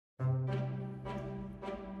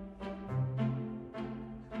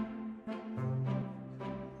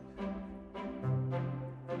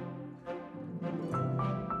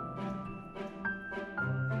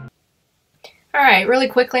Alright, really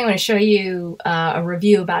quickly I'm going to show you a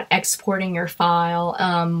review about exporting your file.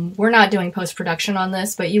 We're not doing post-production on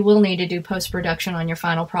this, but you will need to do post-production on your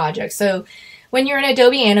final project. So when you're in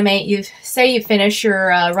Adobe Animate, you finish your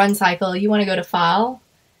run cycle, you want to go to File,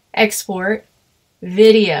 Export,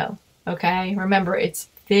 Video. Okay, remember it's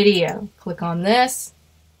video. Click on this.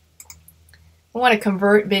 I want to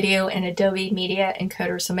convert video in Adobe Media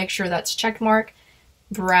Encoder, so make sure that's checkmark.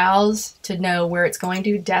 Browse to know where it's going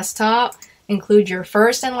to. Desktop. Include your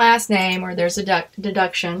first and last name, or there's a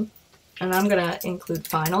deduction. And I'm going to include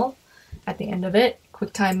final at the end of it.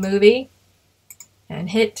 QuickTime Movie. And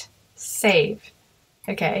hit Save.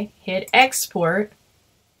 Okay, hit Export.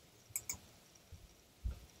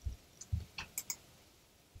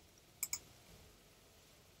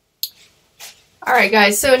 Alright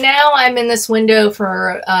guys, so now I'm in this window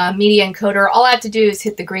for Media Encoder. All I have to do is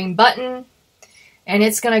hit the green button, and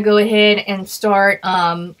it's going to go ahead and start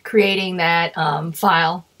creating that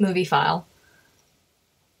movie file.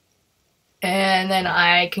 And then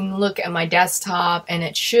I can look at my desktop, and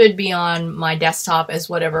it should be on my desktop as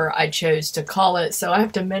whatever I chose to call it. So I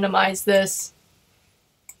have to minimize this.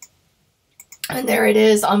 And there it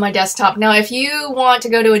is on my desktop. Now, if you want to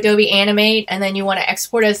go to Adobe Animate and then you want to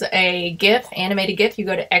export as a GIF, animated GIF, you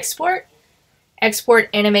go to Export, Export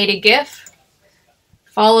Animated GIF.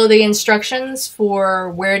 Follow the instructions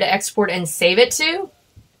for where to export and save it to.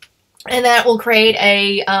 And that will create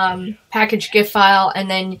a package GIF file, and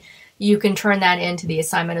then you can turn that into the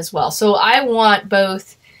assignment as well. So I want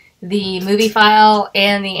both the movie file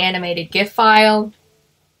and the animated GIF file.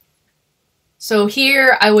 So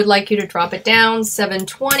here I would like you to drop it down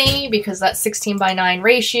 720 because that's 16:9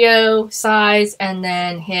 ratio size, and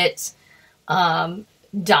then hit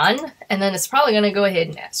done. And then it's probably going to go ahead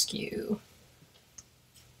and ask you.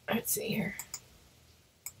 Let's see here.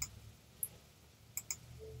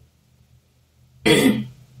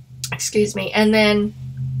 Excuse me. And then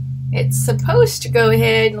it's supposed to go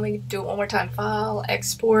ahead. Let me do it one more time. File,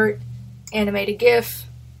 export, animated GIF.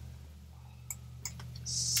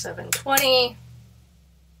 720.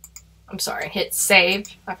 I'm sorry, hit save.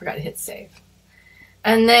 I forgot to hit save.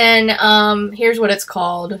 And then here's what it's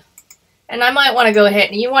called. And I might want to go ahead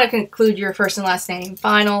and you want to include your first and last name,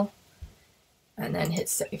 final, and then hit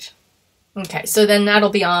save. Okay, so then that'll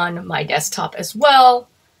be on my desktop as well.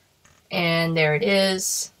 And there it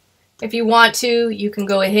is. If you want to, you can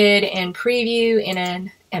go ahead and preview in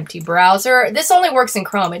an empty browser. This only works in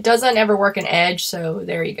Chrome. It doesn't ever work in Edge, so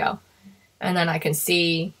there you go. And then I can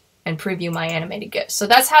see and preview my animated GIF. So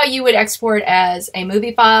that's how you would export as a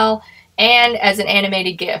movie file and as an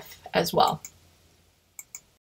animated GIF as well.